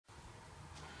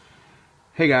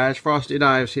Hey guys, Frosty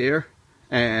Dives here,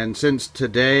 and since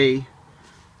today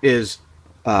is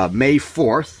May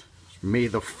 4th, may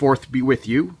the 4th be with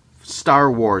you,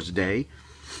 Star Wars Day,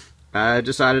 I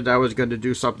decided I was going to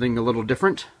do something a little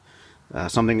different,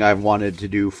 something I've wanted to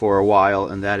do for a while,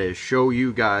 and that is show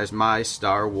you guys my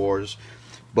Star Wars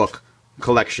book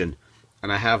collection.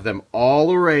 And I have them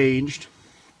all arranged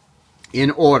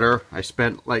in order. I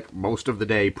spent like most of the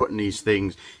day putting these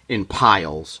things in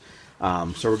piles.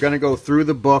 So we're going to go through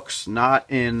the books, not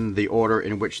in the order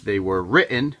in which they were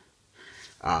written,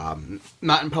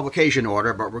 not in publication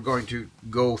order, but we're going to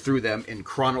go through them in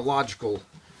chronological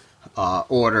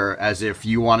order, as if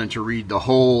you wanted to read the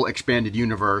whole expanded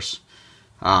universe.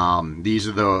 This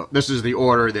is the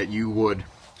order that you would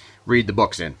read the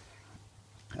books in.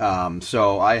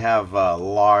 So I have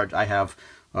I have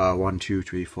 1, 2,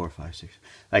 3, 4, 5,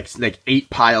 6, like 8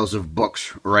 piles of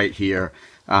books right here.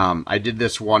 I did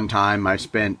this one time. I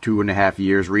spent 2.5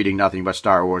 years reading nothing but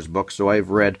Star Wars books, so I've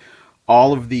read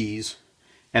all of these,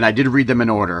 and I did read them in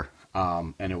order,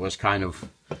 and it was kind of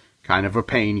a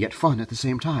pain yet fun at the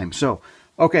same time. So,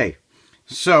 okay,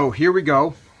 so here we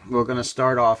go. We're going to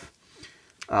start off.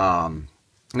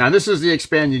 Now, this is the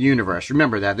expanded universe.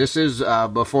 Remember that. This is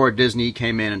before Disney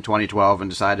came in 2012 and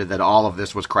decided that all of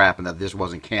this was crap and that this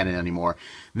wasn't canon anymore.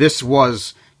 This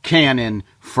was canon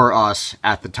for us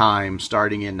at the time,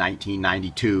 starting in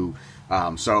 1992.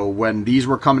 So when these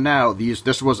were coming out,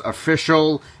 this was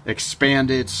official,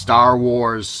 expanded Star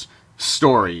Wars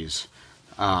stories.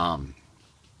 So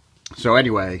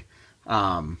anyway,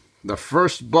 the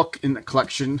first book in the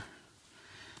collection,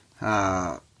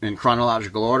 in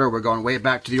chronological order, we're going way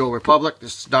back to the Old Republic.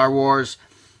 This is Star Wars,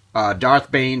 Darth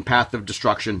Bane, Path of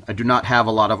Destruction. I do not have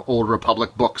a lot of Old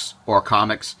Republic books or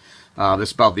comics. This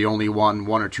is about the only one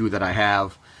or two that I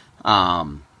have.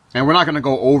 And we're not going to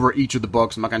go over each of the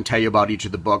books. I'm not going to tell you about each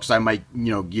of the books. I might,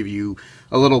 give you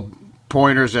a little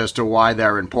pointers as to why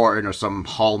they're important or some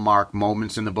hallmark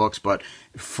moments in the books. But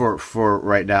for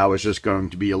right now, it's just going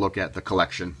to be a look at the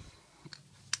collection.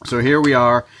 So here we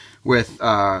are with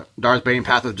Darth Bane,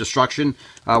 Path of Destruction.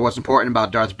 What's important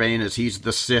about Darth Bane is he's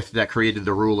the Sith that created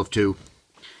the rule of 2.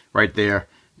 Right there.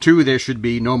 2 there should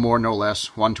be, no more, no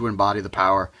less. 1 to embody the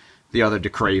power, the other to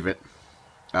crave it.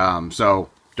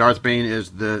 So Darth Bane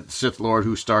is the Sith Lord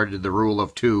who started the rule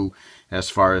of 2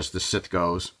 as far as the Sith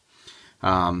goes.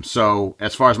 So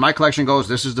as far as my collection goes,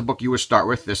 this is the book you would start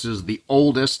with. This is the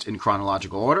oldest in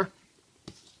chronological order.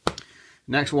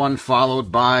 Next one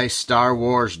followed by Star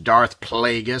Wars Darth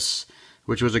Plagueis,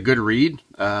 which was a good read.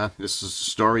 This is the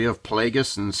story of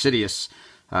Plagueis and Sidious.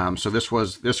 So this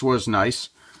was nice.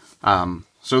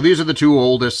 So these are the 2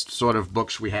 oldest sort of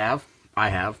books I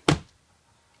have.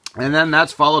 And then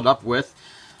that's followed up with,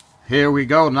 here we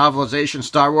go, novelization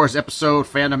Star Wars Episode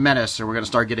Phantom Menace. And we're going to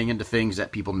start getting into things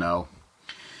that people know.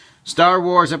 Star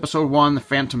Wars Episode 1, The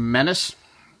Phantom Menace.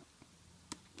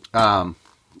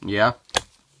 Yeah.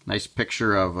 Nice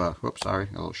picture of, whoops, sorry,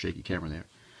 a little shaky camera there.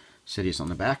 Sidious on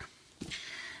the back.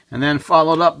 And then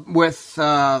followed up with the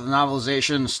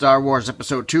novelization Star Wars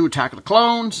Episode 2, Attack of the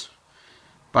Clones,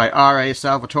 by R.A.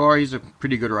 Salvatore. He's a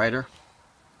pretty good writer.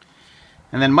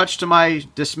 And then, much to my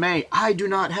dismay, I do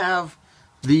not have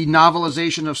the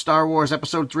novelization of Star Wars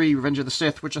Episode 3, Revenge of the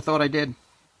Sith, which I thought I did.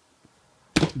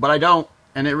 But I don't,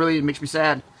 and it really makes me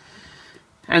sad.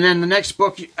 And then the next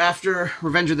book after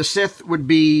Revenge of the Sith would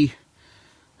be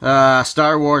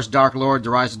Star Wars Dark Lord, The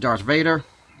Rise of Darth Vader.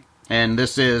 And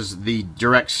this is the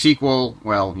direct sequel,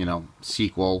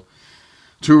 sequel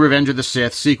to Revenge of the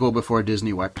Sith, sequel before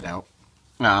Disney wiped it out.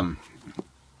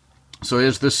 So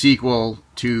it's the sequel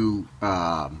to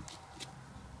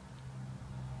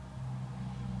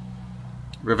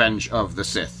Revenge of the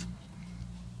Sith.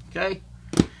 Okay?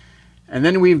 And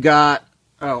then we've got,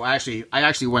 I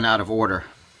actually went out of order.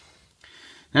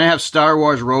 Then I have Star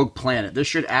Wars Rogue Planet. This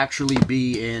should actually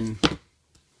be in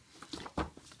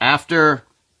after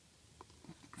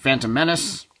Phantom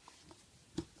Menace.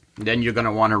 Then you're going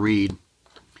to want to read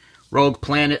Rogue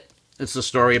Planet. It's a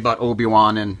story about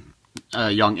Obi-Wan and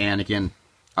young Anakin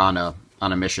on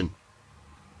a mission.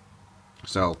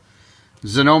 So,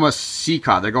 Zonoma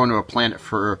Sika. They're going to a planet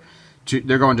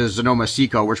they're going to Zonoma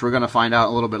Siko, which we're going to find out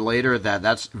a little bit later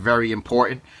that's very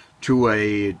important to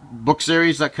a book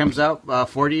series that comes out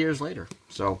 40 years later.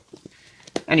 So,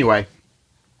 anyway,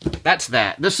 that's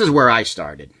that. This is where I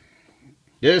started.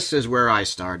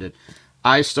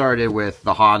 I started with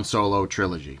the Han Solo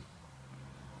trilogy.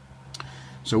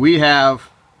 So we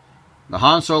have the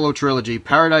Han Solo trilogy,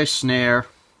 Paradise Snare,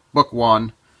 Book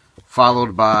 1,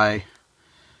 followed by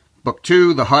Book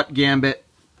 2, The Hutt Gambit,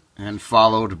 and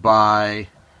followed by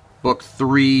Book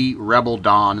 3, Rebel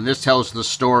Dawn. And this tells the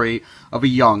story of a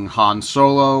young Han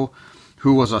Solo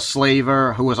who was a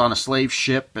slaver, who was on a slave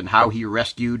ship, and how he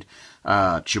rescued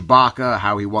Chewbacca,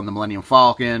 how he won the Millennium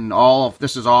Falcon.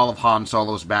 This is all of Han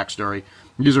Solo's backstory.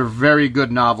 These are very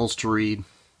good novels to read.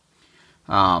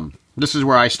 This is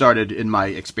where I started in my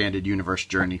expanded universe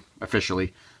journey,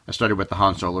 officially. I started with the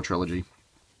Han Solo trilogy.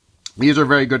 These are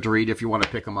very good to read if you want to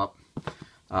pick them up.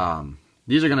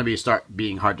 These are going to start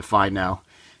being hard to find now.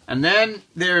 And then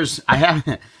I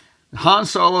have Han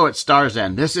Solo at Star's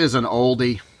End. This is an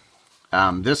oldie.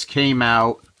 This came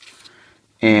out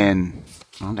in,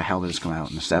 when the hell did this come out?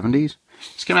 In the 70s?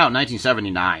 This came out in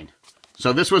 1979.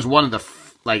 So this was one of the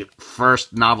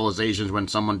first novelizations when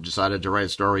someone decided to write a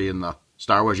story in the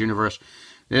Star Wars universe.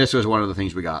 This was one of the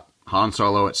things we got. Han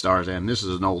Solo at Star's End. This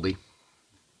is an oldie.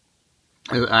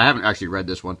 I haven't actually read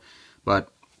this one, but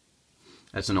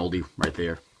that's an oldie right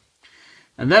there.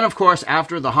 And then, of course,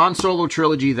 after the Han Solo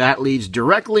trilogy, that leads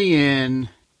directly in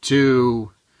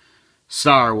to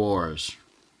Star Wars.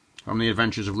 From the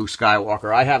Adventures of Luke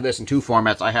Skywalker. I have this in 2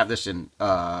 formats. I have this in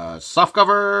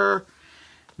softcover.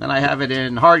 Then I have it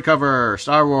in hardcover.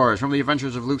 Star Wars From the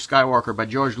Adventures of Luke Skywalker by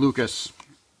George Lucas.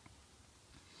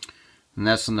 And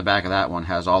that's in the back of that one.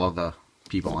 Has all of the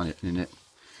people in it.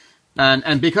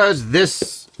 And because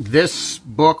this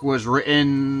book was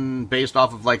written based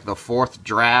off of like the 4th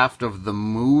draft of the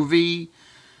movie,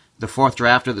 the 4th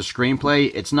draft of the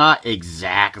screenplay, it's not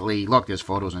exactly, look, there's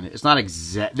photos in it. It's not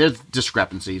exact, there's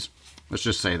discrepancies. Let's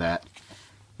just say that.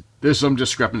 There's some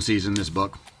discrepancies in this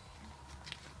book.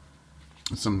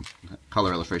 Some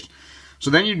color illustration.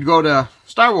 So then you'd go to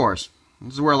Star Wars.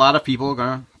 This is where a lot of people are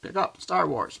going to pick up Star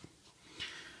Wars.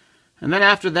 And then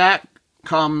after that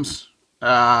comes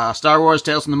Star Wars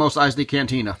Tales from the Mos Eisley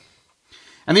Cantina.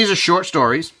 And these are short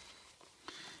stories.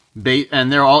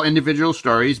 And they're all individual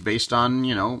stories based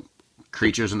on,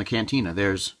 creatures in the cantina.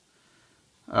 There's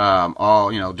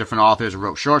all, different authors who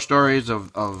wrote short stories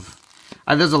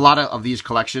there's a lot of these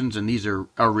collections, and these are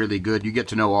really good. You get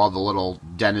to know all the little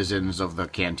denizens of the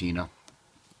cantina.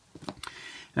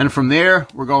 And from there,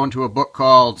 we're going to a book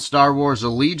called Star Wars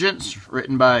Allegiance,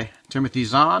 written by Timothy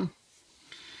Zahn.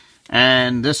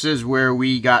 And this is where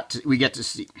we get to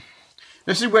see.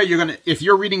 This is where you're going to, if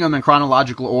you're reading them in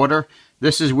chronological order,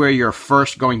 this is where you're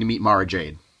first going to meet Mara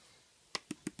Jade.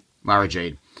 Mara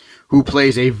Jade, who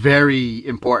plays a very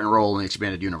important role in the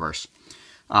expanded universe.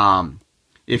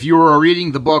 If you were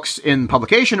reading the books in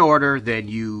publication order, then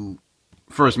you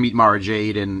first meet Mara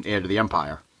Jade in Heir to the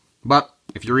Empire. But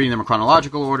if you're reading them in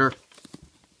chronological order,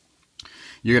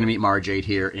 you're going to meet Mara Jade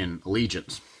here in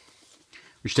Allegiance,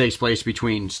 which takes place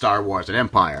between Star Wars and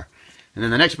Empire. And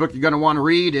then the next book you're going to want to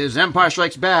read is Empire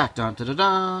Strikes Back. Dun, dun, dun,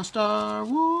 dun, Star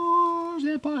Wars,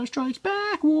 Empire Strikes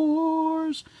Back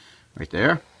Wars. Right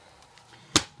there.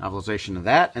 Novelization of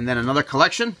that. And then another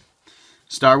collection,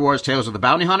 Star Wars Tales of the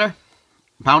Bounty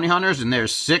Hunters. And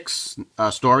there's 6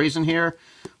 stories in here.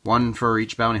 1 for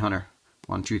each bounty hunter.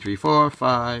 1, 2, 3, 4,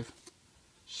 5,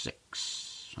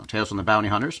 6. So Tales from the Bounty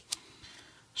Hunters.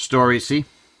 Stories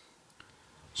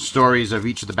of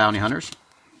each of the bounty hunters.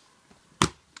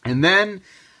 And then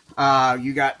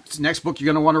you got, next book you're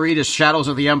going to want to read is Shadows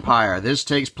of the Empire. This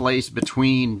takes place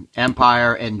between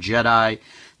Empire and Jedi.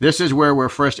 This is where we're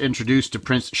first introduced to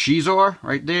Prince Xizor,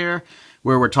 right there,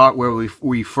 where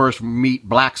we first meet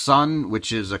Black Sun,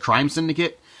 which is a crime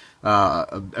syndicate,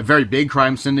 a very big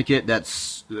crime syndicate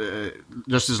that's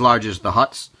just as large as the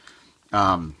Hutts.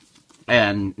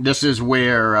 And this is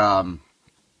where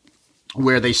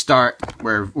they start,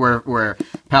 where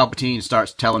Palpatine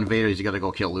starts telling Vader he's got to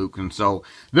go kill Luke. And so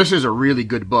this is a really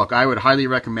good book. I would highly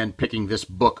recommend picking this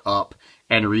book up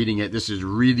and reading it. This is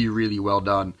really, really well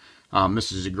done.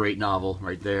 This is a great novel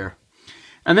right there.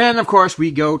 And then, of course, we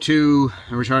go to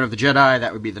Return of the Jedi.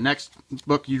 That would be the next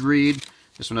book you'd read.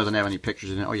 This one doesn't have any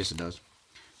pictures in it. Oh, yes, it does.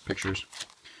 Pictures.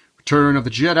 Return of the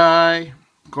Jedi.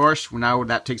 Of course, now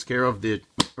that takes care of the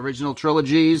original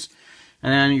trilogies.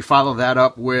 And then you follow that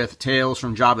up with Tales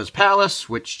from Jabba's Palace,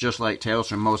 which, just like Tales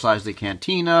from Mos Eisley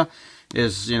Cantina,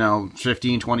 is,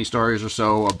 15, 20 stories or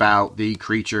so about the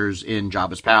creatures in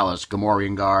Jabba's Palace.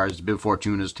 Gamorrean guards, Bib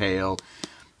Fortuna's tale,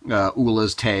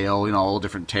 Ula's tale, all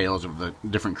different tales of the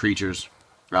different creatures.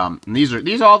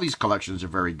 And all these collections are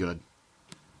very good.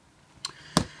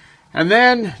 And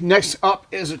then, next up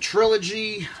is a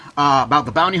trilogy about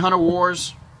the Bounty Hunter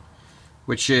Wars,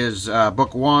 which is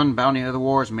Book 1, Bounty of the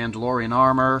Wars, Mandalorian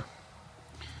Armor.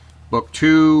 Book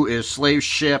 2 is Slave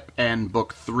Ship, and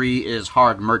Book 3 is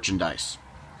Hard Merchandise.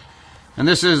 And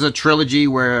this is a trilogy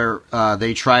where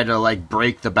they try to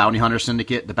break the Bounty Hunter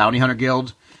Syndicate, the Bounty Hunter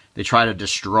Guild. They try to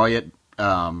destroy it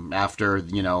after,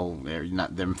 you know,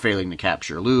 them failing to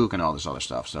capture Luke and all this other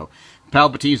stuff. So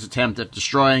Palpatine's attempt at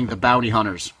destroying the bounty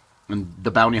hunters and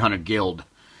the bounty hunter guild.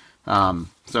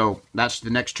 So that's the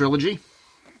next trilogy.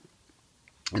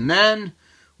 And then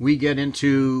we get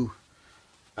into,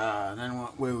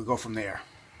 where we go from there?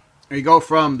 We go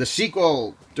from the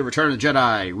sequel to Return of the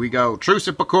Jedi. We go Truce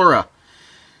at Bakura.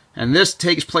 And this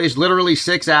takes place literally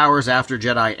 6 hours after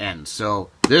Jedi ends. So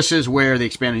this is where the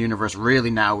expanded universe really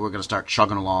now we're going to start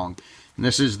chugging along. And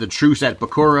this is the Truce at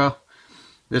Bakura.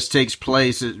 This takes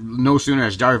place no sooner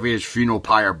as Darth Vader's funeral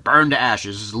pyre burned to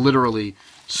ashes. This is literally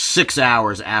 6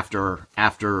 hours after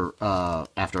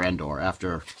Endor,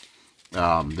 after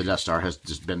the Death Star has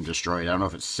just been destroyed. I don't know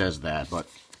if it says that, but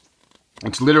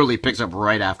it literally picks up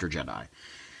right after Jedi.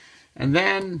 And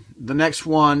then the next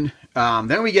one,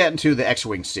 then we get into the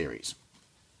X-Wing series.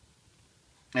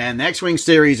 And the X-Wing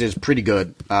series is pretty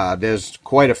good. There's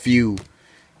quite a few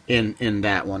in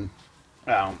that one.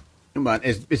 But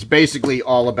it's basically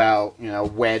all about, you know,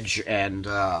 Wedge and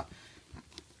the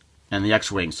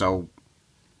X-Wing. So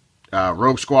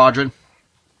Rogue Squadron,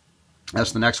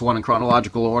 that's the next one in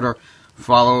chronological order,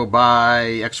 followed by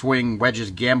X-Wing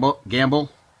Wedge's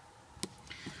Gamble,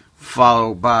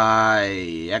 followed by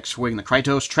X-Wing the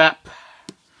Krytos Trap.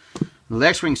 The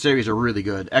X-Wing series are really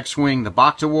good. X-Wing the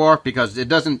Bacta War, because it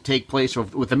doesn't take place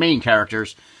with the main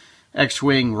characters.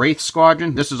 X-Wing Wraith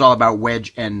Squadron, this is all about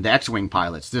Wedge and the X-Wing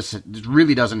pilots. This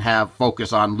really doesn't have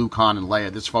focus on Luke, Han, and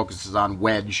Leia. This focuses on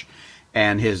Wedge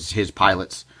and his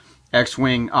pilots.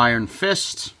 X-Wing Iron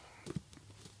Fist,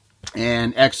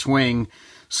 and X-Wing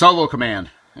Solo Command.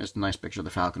 There's a nice picture of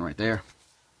the Falcon right there.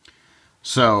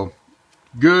 So,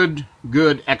 good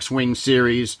X-Wing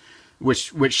series,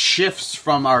 which shifts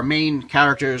from our main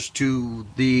characters to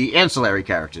the ancillary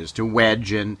characters, to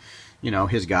Wedge and, you know,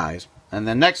 his guys. And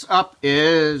then next up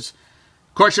is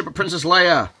Courtship of Princess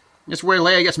Leia. This is where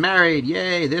Leia gets married.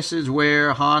 Yay! This is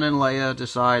where Han and Leia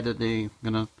decide that they're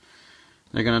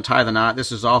gonna tie the knot.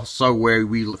 This is also where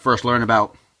we first learn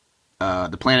about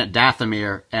the planet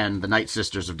Dathomir and the Night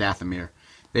Sisters of Dathomir.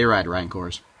 They ride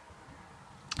Rancors.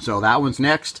 So that one's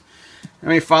next. And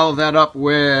we follow that up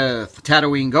with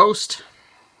Tatooine Ghost.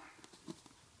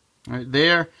 Right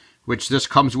there. Which this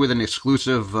comes with an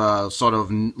exclusive sort of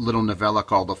little novella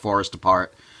called The Forest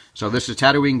Apart. So this is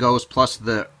Tatooine Ghost plus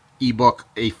the ebook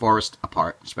A Forest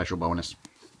Apart. Special bonus.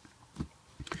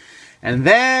 And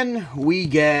then we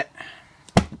get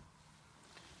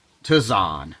to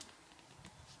Zahn.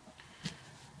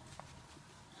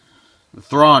 The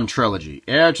Thrawn Trilogy.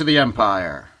 Heir to the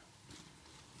Empire.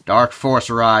 Dark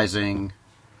Force Rising.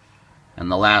 And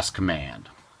The Last Command.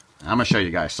 I'm going to show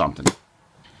you guys something.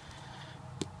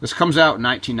 This comes out in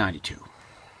 1992.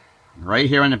 Right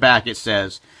here in the back it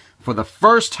says, for the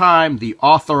first time, the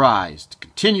authorized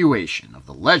continuation of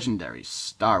the legendary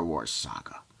Star Wars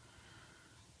saga.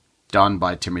 Done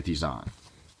by Timothy Zahn.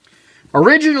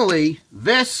 Originally,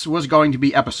 this was going to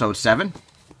be Episode 7,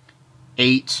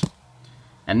 8,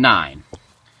 and 9.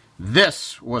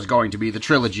 This was going to be the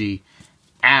trilogy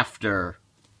after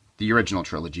the original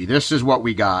trilogy. This is what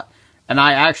we got. And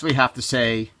I actually have to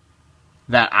say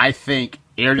that I think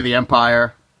Heir to the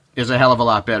Empire is a hell of a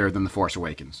lot better than The Force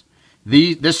Awakens.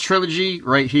 This trilogy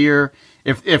right here,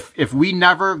 if we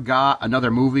never got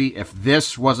another movie, if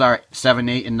this was our 7,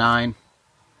 8, and 9,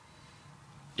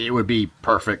 it would be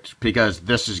perfect, because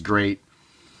this is great.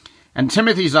 And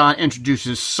Timothy Zahn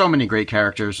introduces so many great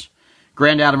characters.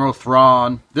 Grand Admiral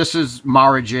Thrawn, this is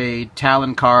Mara Jade,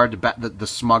 Talon Card, the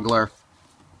smuggler.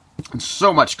 And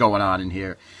so much going on in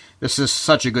here. This is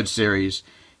such a good series.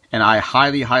 And I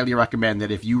highly, highly recommend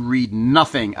that if you read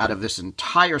nothing out of this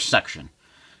entire section,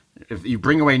 if you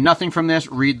bring away nothing from this,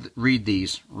 read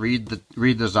these. Read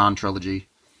the Zahn trilogy.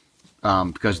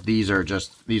 Because these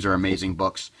are amazing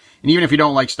books. And even if you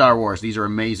don't like Star Wars, these are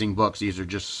amazing books. These are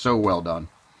just so well done.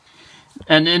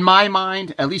 And in my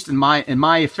mind, at least in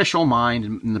my official mind,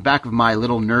 in the back of my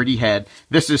little nerdy head,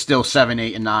 this is still 7,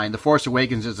 8, and 9. The Force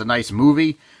Awakens is a nice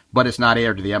movie, but it's not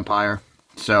Heir to the Empire.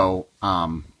 So,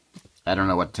 I don't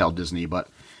know what to tell Disney, but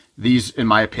these, in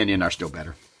my opinion, are still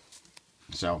better.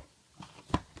 So,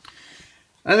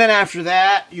 and then after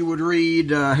that, you would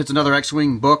read, it's another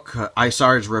X-Wing book,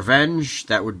 Isar's Revenge.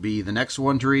 That would be the next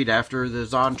one to read after the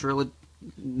Zahn trilogy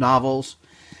novels.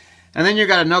 And then you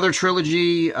got another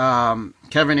trilogy,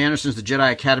 Kevin Anderson's The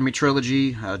Jedi Academy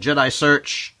trilogy, Jedi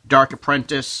Search, Dark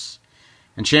Apprentice,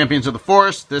 and Champions of the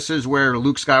Force. This is where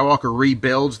Luke Skywalker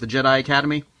rebuilds the Jedi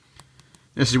Academy.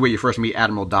 This is where you first meet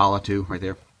Admiral Dala, too, right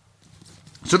there.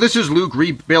 So this is Luke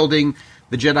rebuilding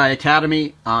the Jedi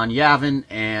Academy on Yavin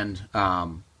and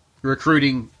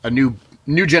recruiting a new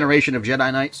generation of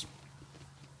Jedi Knights.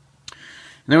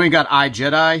 And then we got I,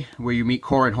 Jedi, where you meet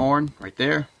Corran Horn, right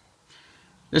there.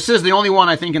 This is the only one,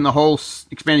 I think, in the whole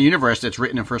expanded universe that's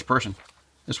written in first person.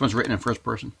 This one's written in first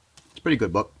person. It's a pretty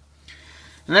good book.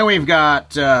 And then we've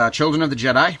got Children of the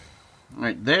Jedi,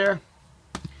 right there.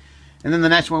 And then the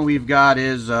next one we've got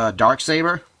is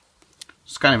Darksaber.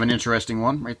 It's kind of an interesting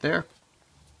one, right there.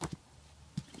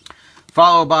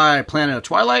 Followed by Planet of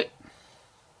Twilight,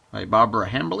 by Barbara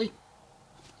Hambly.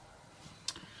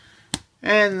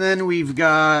 And then we've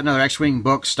got another X-Wing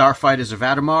book, Starfighters of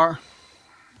Adamar.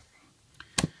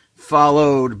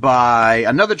 Followed by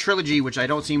another trilogy, which I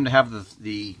don't seem to have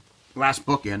the last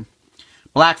book in.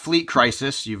 Black Fleet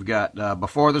Crisis. You've got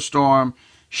Before the Storm,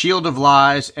 Shield of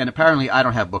Lies, and apparently I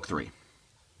don't have book 3.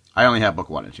 I only have book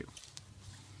 1 and 2.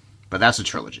 But that's a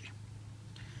trilogy,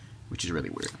 which is really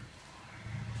weird.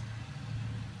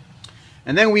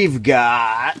 And then we've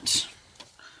got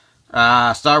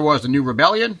Star Wars The New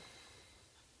Rebellion,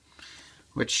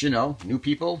 which, you know, new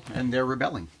people, and they're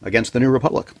rebelling against the New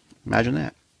Republic. Imagine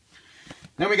that.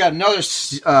 Then we got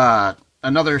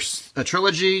another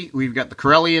trilogy. We've got the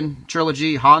Corellian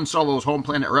trilogy, Han Solo's home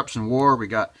planet erupts in war. We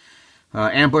got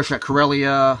Ambush at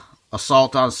Corellia,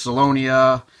 Assault on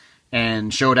Salonia,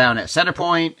 and Showdown at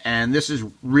Centerpoint. And this is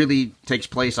really takes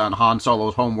place on Han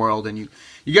Solo's homeworld, and you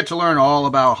get to learn all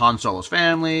about Han Solo's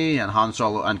family and Han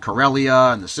Solo and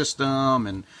Corellia and the system.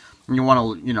 And you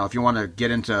want to, you know, if you want to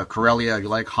get into Corellia, you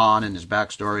like Han and his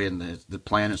backstory and the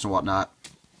planets and whatnot.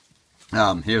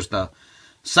 Here's the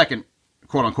second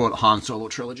quote-unquote Han Solo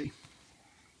trilogy.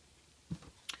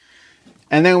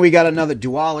 And then we got another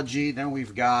duology. Then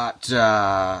we've got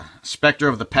Spectre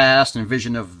of the Past and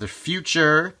Vision of the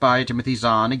Future by Timothy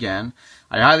Zahn again.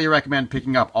 I highly recommend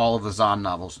picking up all of the Zahn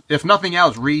novels. If nothing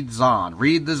else, read Zahn.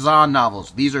 Read the Zahn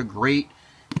novels. These are great,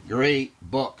 great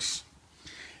books.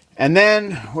 And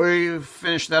then we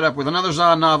finish that up with another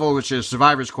Zahn novel, which is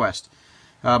Survivor's Quest.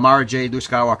 Mara Jade, Luke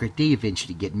Skywalker, they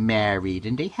eventually get married,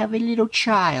 and they have a little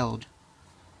child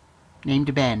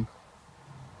named Ben.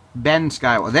 Ben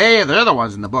Skywalker. They're the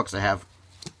ones in the books that have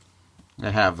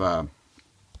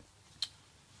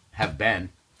Ben.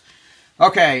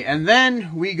 Okay, and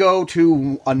then we go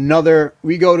to another.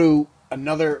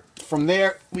 From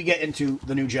there, we get into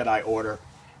the New Jedi Order,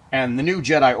 and the New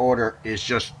Jedi Order is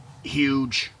just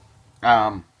huge.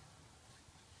 It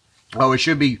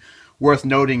should be worth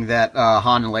noting that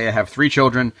Han and Leia have 3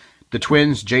 children, the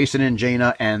twins, Jason and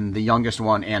Jaina, and the youngest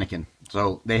one, Anakin.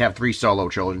 So they have 3 solo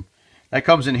children. That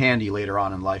comes in handy later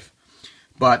on in life.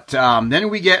 But then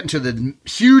we get into the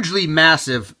hugely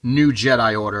massive New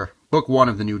Jedi Order, book 1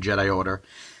 of the New Jedi Order.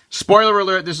 Spoiler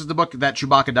alert, this is the book that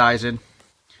Chewbacca dies in.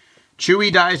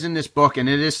 Chewie dies in this book, and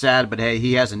it is sad, but hey,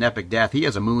 he has an epic death. He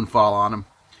has a moonfall on him.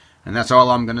 And that's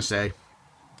all I'm going to say.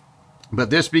 But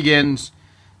this begins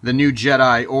the New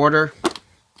Jedi Order,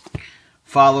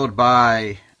 followed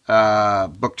by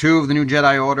Book 2 of the New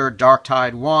Jedi Order, Dark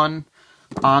Tide 1,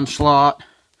 Onslaught,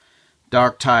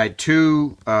 Dark Tide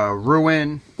 2,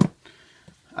 Ruin,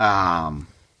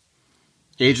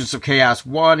 Agents of Chaos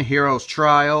 1, Hero's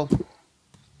Trial,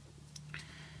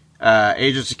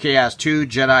 Agents of Chaos 2,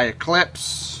 Jedi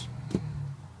Eclipse,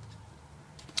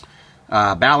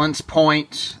 Balance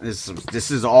Point.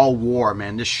 This is all war,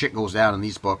 man. This shit goes down in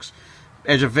these books.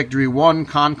 Edge of Victory 1,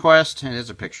 Conquest, and there's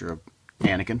a picture of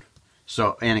Anakin.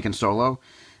 So Anakin Solo.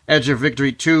 Edge of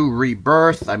Victory 2,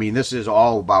 Rebirth. I mean, this is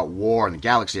all about war and the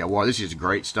galaxy at war. This is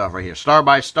great stuff right here. Star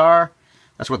by Star.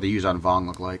 That's what the Yuuzhan Vong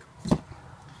look like.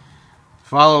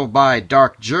 Followed by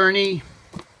Dark Journey.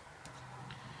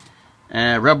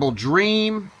 Rebel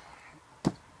Dream.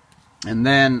 And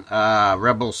then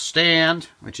Rebel Stand,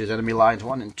 which is Enemy Lines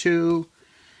 1 and 2.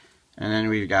 And then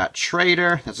we've got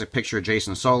Traitor. That's a picture of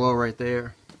Jason Solo right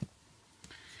there.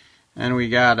 And we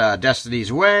got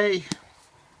Destiny's Way.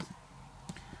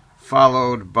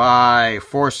 Followed by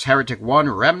Force Heretic 1,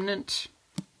 Remnant.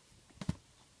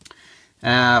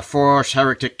 Force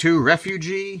Heretic 2,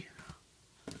 Refugee.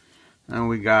 And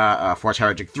we got Force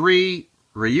Heretic 3,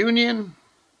 Reunion.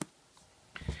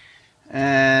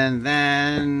 And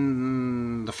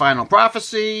then the Final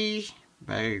Prophecy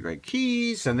by Greg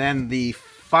Keyes. And then the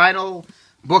final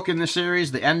book in the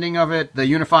series, the ending of it, The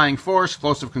Unifying Force,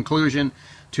 Explosive Conclusion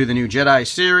to the New Jedi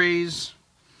series.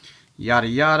 Yada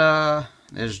yada.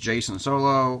 There's Jason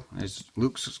Solo. There's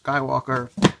Luke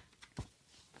Skywalker.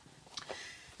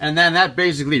 And then that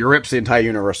basically rips the entire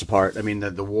universe apart. I mean,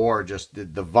 the war, just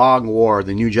the Vong War,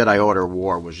 the New Jedi Order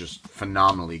War was just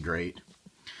phenomenally great.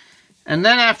 And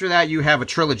then after that, you have a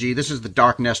trilogy. This is the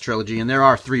Dark Nest trilogy, and there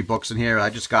are 3 books in here. I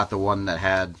just got the one that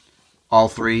had all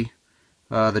 3.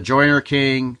 The Joiner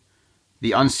King,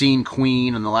 the Unseen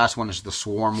Queen, and the last one is the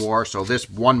Swarm War. So this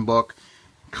one book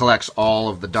collects all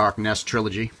of the Dark Nest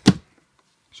trilogy.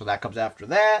 So that comes after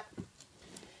that.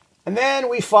 And then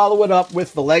we follow it up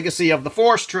with the Legacy of the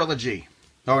Force trilogy.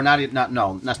 Or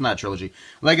no, that's not a trilogy.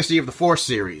 Legacy of the Force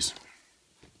series.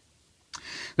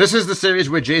 This is the series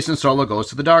where Jacen Solo goes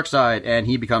to the dark side and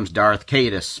he becomes Darth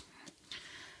Caedus.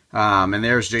 And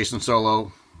there's Jacen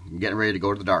Solo getting ready to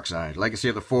go to the dark side. Legacy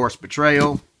of the Force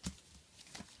Betrayal.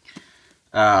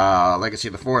 Legacy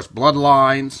of the Force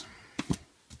Bloodlines.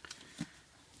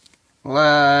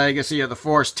 Legacy of the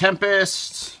Force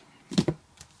Tempest.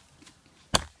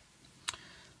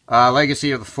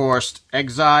 Legacy of the Force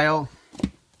Exile.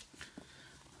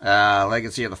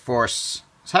 Legacy of the Force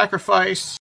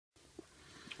Sacrifice.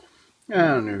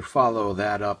 And we follow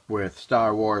that up with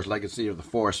Star Wars Legacy of the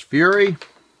Force Fury.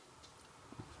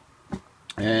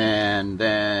 And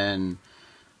then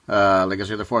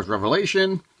Legacy of the Force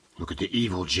Revelation. Look at the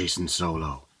evil Jacen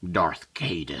Solo, Darth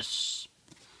Caedus.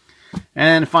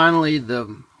 And finally,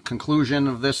 the conclusion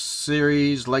of this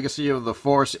series, Legacy of the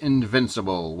Force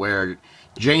Invincible, where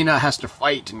Jaina has to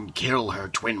fight and kill her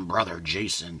twin brother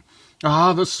Jacen.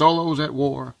 Ah, the Solos at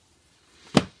war.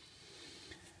 And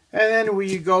then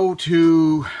we go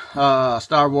to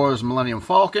Star Wars Millennium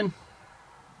Falcon,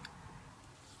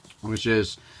 which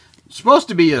is supposed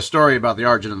to be a story about the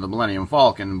origin of the Millennium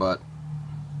Falcon, but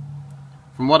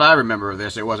from what I remember of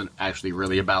this, it wasn't actually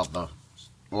really about the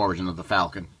origin of the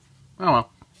Falcon. Oh well,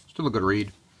 still a good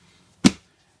read.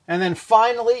 And then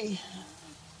finally,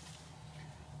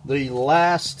 the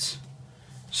last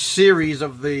series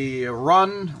of the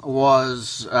run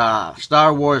was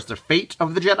Star Wars The Fate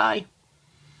of the Jedi.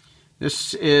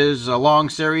 This is a long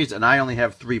series, and I only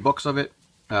have 3 books of it.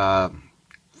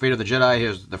 Fate of the Jedi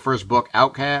is the first book,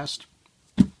 Outcast,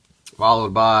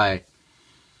 followed by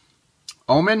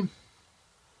Omen,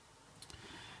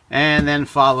 and then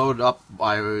followed up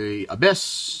by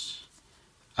Abyss.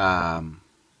 And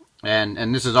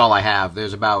this is all I have.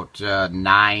 There's about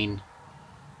 9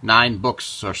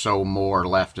 books or so more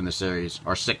left in the series,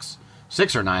 or 6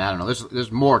 or 9. I don't know.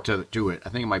 There's more to it. I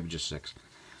think it might be just 6.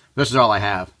 This is all I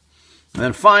have. And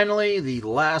then finally, the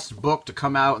last book to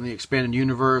come out in the expanded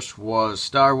universe was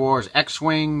Star Wars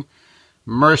X-Wing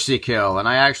Mercy Kill. And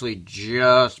I actually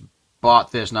just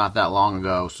bought this not that long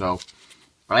ago, so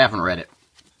I haven't read it.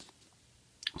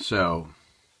 So,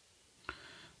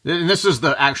 this is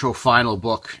the actual final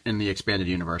book in the expanded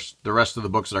universe. The rest of the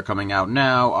books that are coming out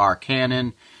now are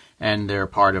canon, and they're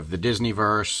part of the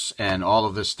Disneyverse, and all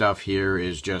of this stuff here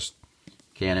is just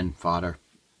canon fodder.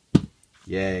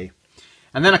 Yay.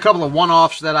 And then a couple of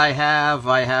one-offs that I have.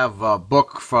 I have a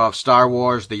book for Star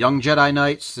Wars, The Young Jedi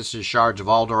Knights. This is Shards of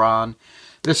Alderaan.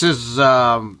 This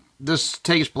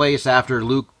takes place after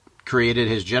Luke created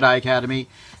his Jedi Academy.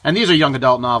 And these are young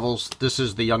adult novels. This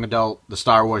is the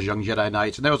Star Wars Young Jedi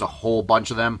Knights. And there was a whole bunch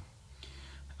of them.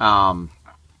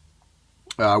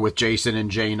 With Jacen and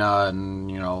Jaina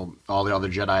and, all the other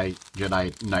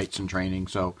Jedi Knights in training.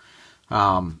 So,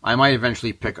 I might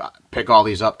eventually pick all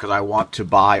these up because I want to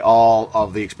buy all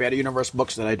of the Expanded Universe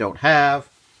books that I don't have.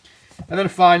 And then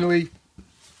finally,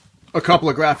 a couple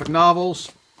of graphic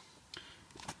novels.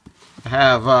 I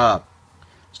have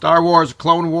Star Wars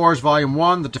Clone Wars Volume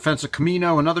 1, The Defense of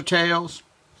Kamino and Other Tales.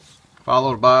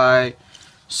 Followed by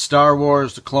Star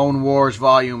Wars The Clone Wars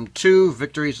Volume 2,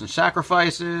 Victories and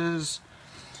Sacrifices.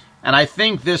 And I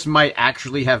think this might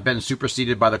actually have been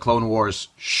superseded by the Clone Wars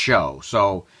show.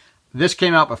 So, this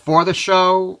came out before the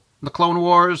show, The Clone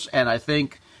Wars, and I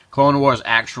think Clone Wars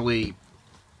actually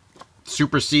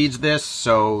supersedes this,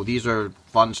 so these are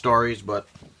fun stories, but,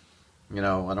 I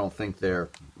don't think they're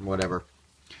whatever.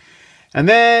 And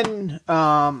then,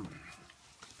 final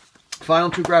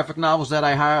 2 graphic novels that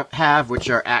I have, which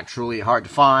are actually hard to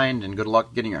find, and good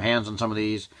luck getting your hands on some of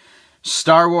these.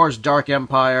 Star Wars Dark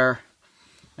Empire,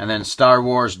 and then Star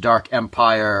Wars Dark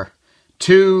Empire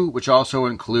 2, which also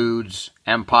includes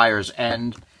Empire's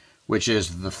End, which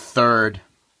is the 3rd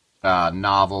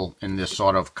novel in this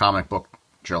sort of comic book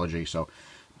trilogy. So,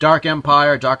 Dark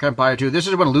Empire 2. This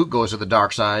is when Luke goes to the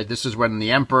dark side. This is when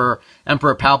the Emperor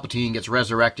Palpatine gets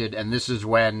resurrected, and this is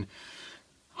when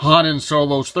Han and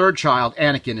Solo's 3rd child,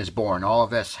 Anakin, is born. All of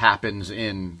this happens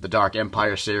in the Dark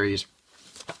Empire series.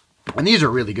 And these are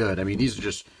really good. I mean, these are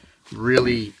just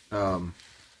really, let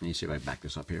me see if I back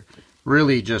this up here.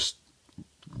 Really just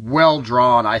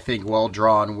well-drawn, I think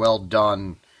well-drawn,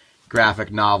 well-done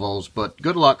graphic novels, but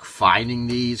good luck finding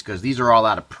these, because these are all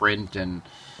out of print, and,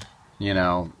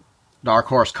 Dark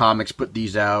Horse Comics put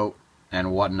these out,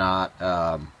 and whatnot.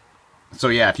 So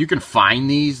yeah, if you can find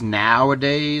these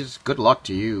nowadays, good luck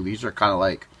to you. These are kind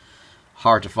of,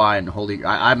 hard to find.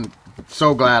 I'm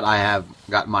so glad I have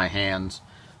got my hands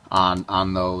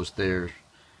on those. They're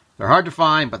hard to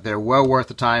find, but they're well worth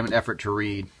the time and effort to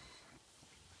read.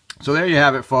 So there you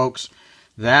have it, folks.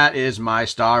 That is my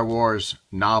Star Wars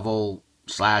novel /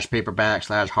 paperback /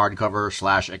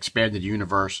 hardcover / expanded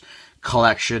universe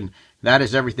collection. That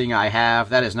is everything I have.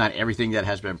 That is not everything that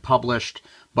has been published,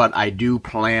 but I do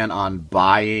plan on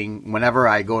buying. Whenever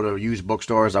I go to used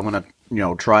bookstores, I'm going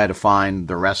to, try to find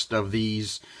the rest of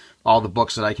these, all the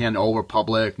books that I can, Old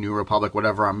Republic, New Republic,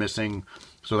 whatever I'm missing,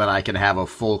 so that I can have a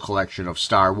full collection of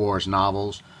Star Wars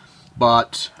novels.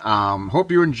 But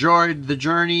hope you enjoyed the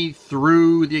journey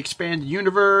through the expanded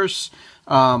universe.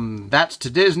 That's to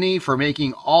Disney for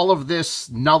making all of this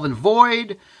null and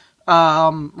void.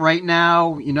 Right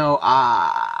now,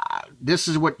 this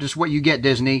is what you get,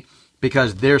 Disney,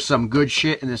 because there's some good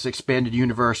shit in this expanded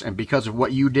universe, and because of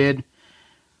what you did,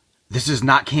 this is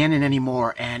not canon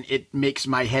anymore, and it makes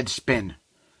my head spin.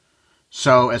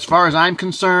 So, as far as I'm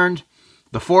concerned,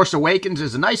 The Force Awakens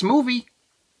is a nice movie,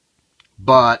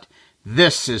 but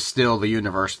this is still the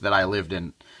universe that I lived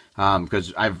in,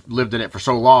 because I've lived in it for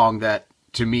so long that,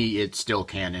 to me, it's still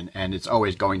canon, and it's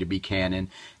always going to be canon,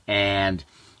 and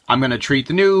I'm going to treat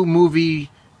the new movie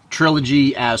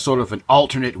trilogy as sort of an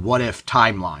alternate what-if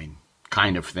timeline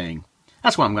kind of thing.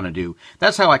 That's what I'm going to do.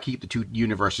 That's how I keep the two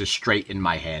universes straight in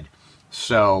my head.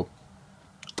 So,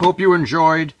 hope you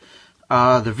enjoyed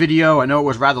the video. I know it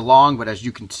was rather long, but as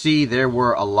you can see, there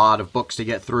were a lot of books to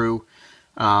get through.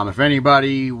 If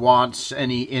anybody wants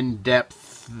any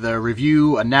in-depth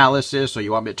review, analysis, or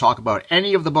you want me to talk about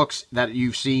any of the books that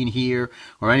you've seen here,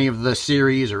 or any of the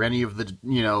series, or any of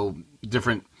the,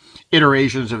 different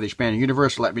iterations of the expanded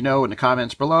universe, let me know in the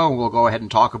comments below, and we'll go ahead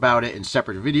and talk about it in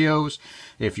separate videos.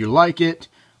 If you like it,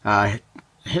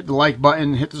 hit the like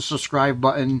button, hit the subscribe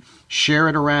button, share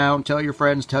it around, tell your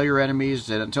friends, tell your enemies,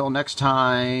 and until next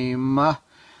time,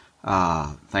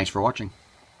 thanks for watching.